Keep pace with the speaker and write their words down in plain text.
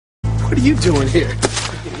What are you doing here?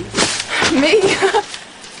 Me?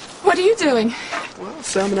 What are you doing? Well,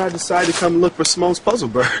 Sam and I decided to come look for Simone's puzzle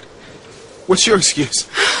bird. What's your excuse?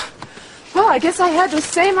 Well, I guess I had the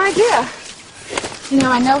same idea. You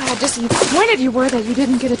know, I know how disappointed you were that you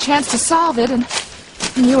didn't get a chance to solve it, and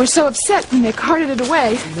you were so upset when they carted it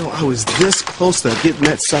away. You know, I was this close to getting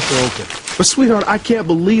that sucker open. But, sweetheart, I can't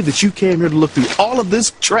believe that you came here to look through all of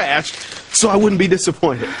this trash so I wouldn't be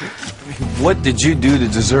disappointed. What did you do to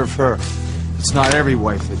deserve her? It's not every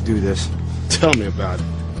wife that do this. Tell me about it.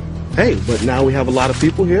 Hey, but now we have a lot of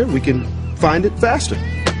people here. We can find it faster.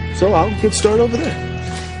 So I'll get started over there.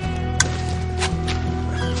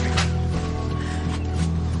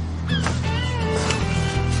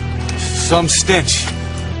 Some stench.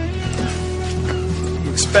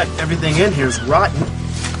 You expect everything in here is rotten.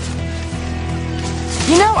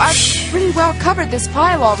 You know, I've pretty well covered this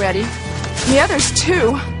pile already. The others,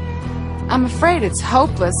 too. I'm afraid it's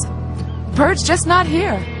hopeless. Bird's just not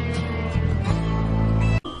here.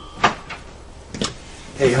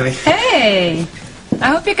 Hey, honey. Hey! I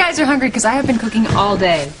hope you guys are hungry because I have been cooking all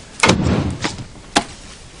day.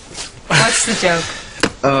 What's the joke?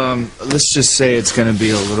 Let's just say it's gonna be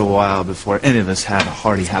a little while before any of us have a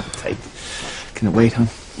hearty appetite. Can it wait, huh?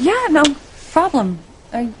 Yeah, no problem.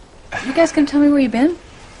 You guys gonna tell me where you've been?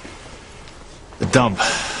 The dump.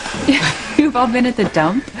 You've all been at the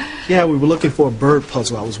dump? Yeah, we were looking for a bird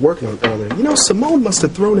puzzle I was working on earlier. You know, Simone must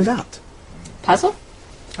have thrown it out. Puzzle?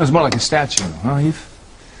 It was more like a statue, huh, Eve?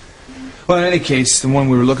 Well, in any case, the one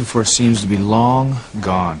we were looking for seems to be long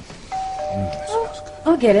gone.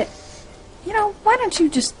 I'll get it. You know, why don't you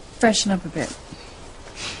just freshen up a bit?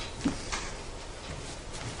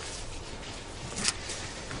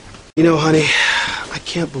 You know, honey, I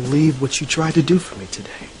can't believe what you tried to do for me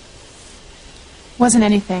today. Wasn't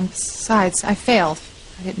anything. Besides, I failed.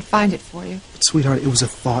 I didn't find it for you. But, sweetheart, it was a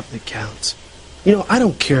thought that counts. You know, I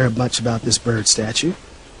don't care much about this bird statue.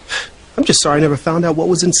 I'm just sorry I never found out what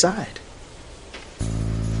was inside.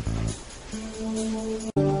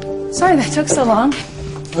 Sorry that took so long.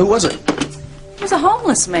 Who was it? It was a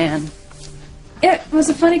homeless man. It was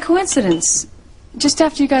a funny coincidence. Just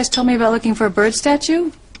after you guys told me about looking for a bird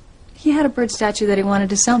statue, he had a bird statue that he wanted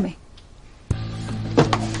to sell me.